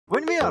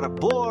are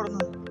born,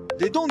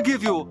 they don't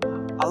give you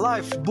a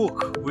life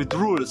book with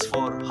rules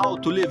for how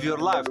to live your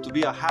life to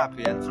be a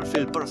happy and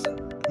fulfilled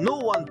person. No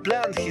one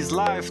planned his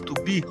life to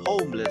be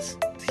homeless.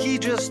 He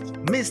just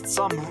missed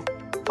some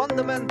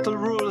fundamental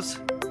rules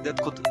that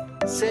could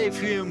save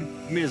him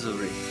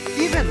misery.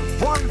 Even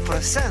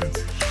 1%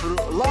 for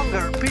a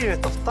longer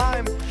period of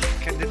time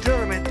can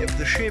determine if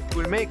the ship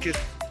will make it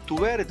to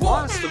where it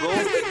wants to go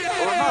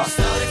or not.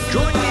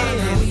 Join me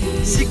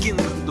in seeking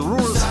the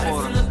rules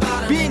for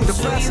being the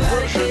best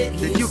version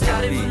that you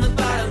can be,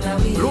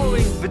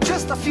 growing with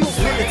just a few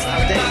minutes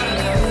a day.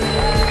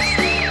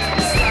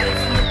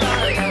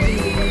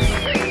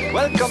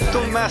 Welcome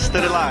to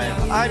Mastery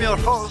Live. I'm your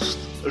host,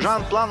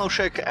 Jean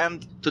Planuszek,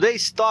 and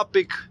today's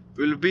topic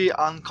will be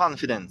on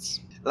confidence.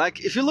 Like,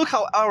 if you look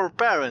how our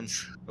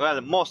parents, well,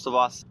 most of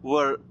us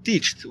were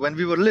taught when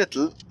we were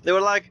little, they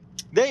were like,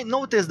 they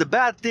noticed the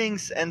bad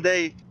things and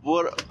they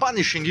were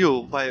punishing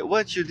you by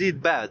what you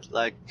did bad.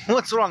 Like,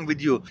 what's wrong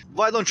with you?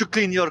 Why don't you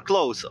clean your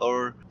clothes?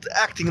 Or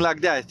acting like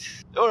that.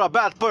 You're a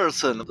bad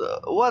person.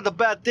 What the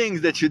bad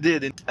things that you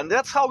did. And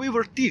that's how we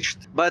were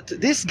taught. But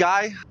this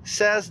guy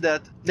says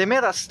that they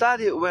made a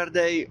study where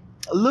they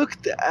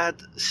looked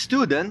at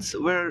students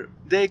where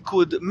they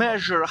could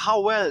measure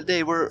how well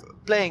they were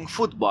playing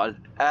football,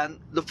 and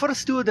the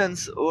first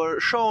students were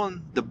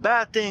shown the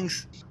bad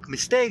things,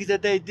 mistakes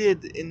that they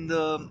did in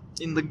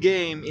the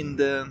game,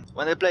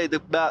 when they played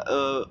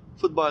the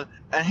football,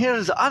 and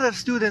here's the other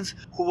students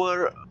who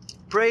were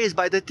praised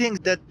by the things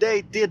that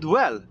they did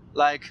well,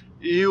 like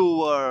you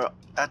were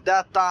at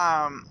that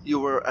time, you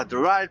were at the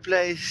right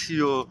place,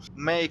 you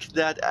make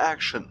that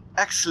action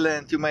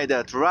excellent, you made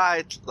that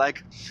right.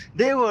 Like,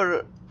 they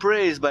were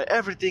praised by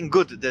everything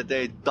good that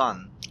they'd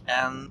done.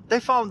 And they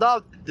found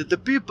out that the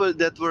people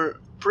that were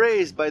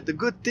praised by the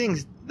good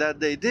things that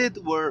they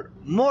did were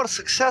more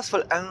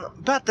successful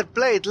and better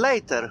played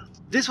later.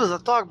 This was a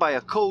talk by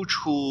a coach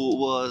who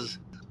was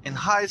in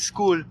high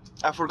school.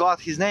 I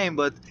forgot his name,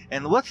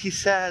 and what he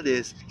said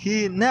is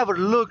he never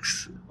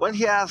looks, when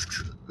he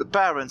asks the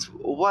parents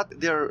what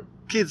their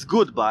kids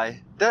good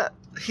by, that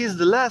he's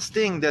the last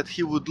thing that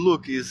he would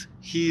look is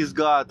he's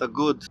got a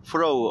good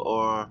throw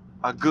or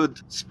a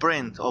good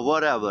sprint or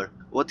whatever.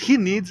 What he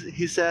needs,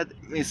 he said,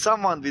 is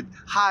someone with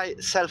high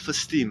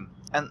self-esteem.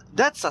 And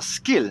that's a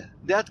skill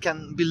that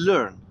can be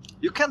learned.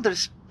 You can't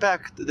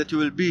expect that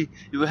you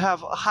will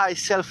have a high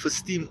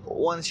self-esteem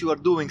once you are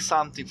doing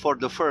something for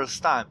the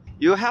first time.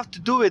 You have to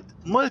do it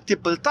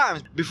multiple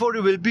times before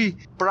you will be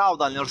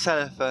proud on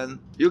yourself. And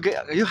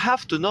you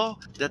have to know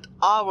that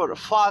our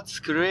thoughts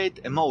create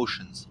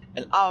emotions.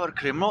 And our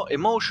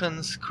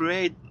emotions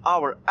create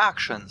our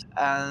actions.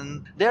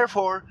 And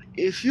therefore,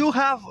 if you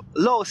have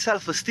low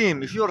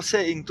self-esteem, if you're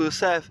saying to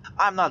yourself,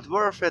 I'm not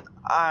worth it,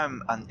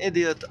 I'm an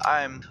idiot,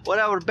 I'm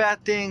whatever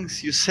bad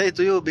things you say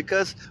to you,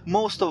 because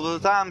most of the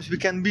times we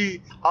can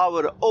be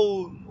our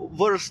own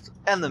worst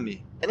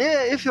enemy. And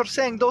if you're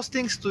saying those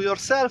things to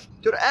yourself,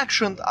 your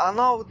actions are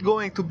not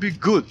going to be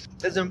good.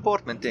 That's the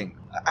important thing.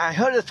 I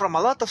heard it from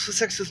a lot of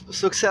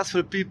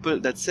successful people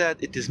that said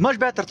it is much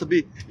better to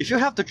be, if you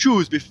have to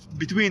choose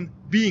between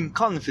being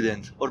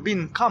confident or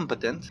being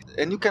competent,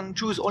 and you can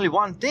choose only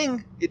one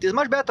thing, it is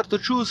much better to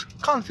choose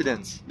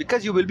confidence,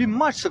 because you will be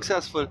much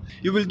successful.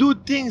 You will do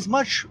things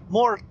much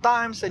more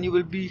times, and you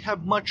will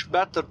have much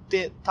better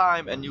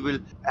time, and you will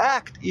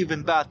act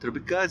even better,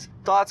 because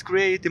thoughts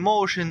create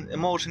emotion,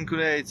 emotion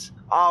creates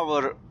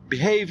our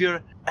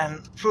behavior,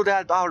 and through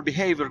that our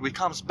behavior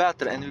becomes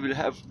better and we will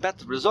have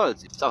better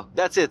results. So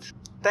that's it.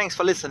 Thanks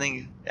for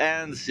listening,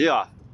 and yeah.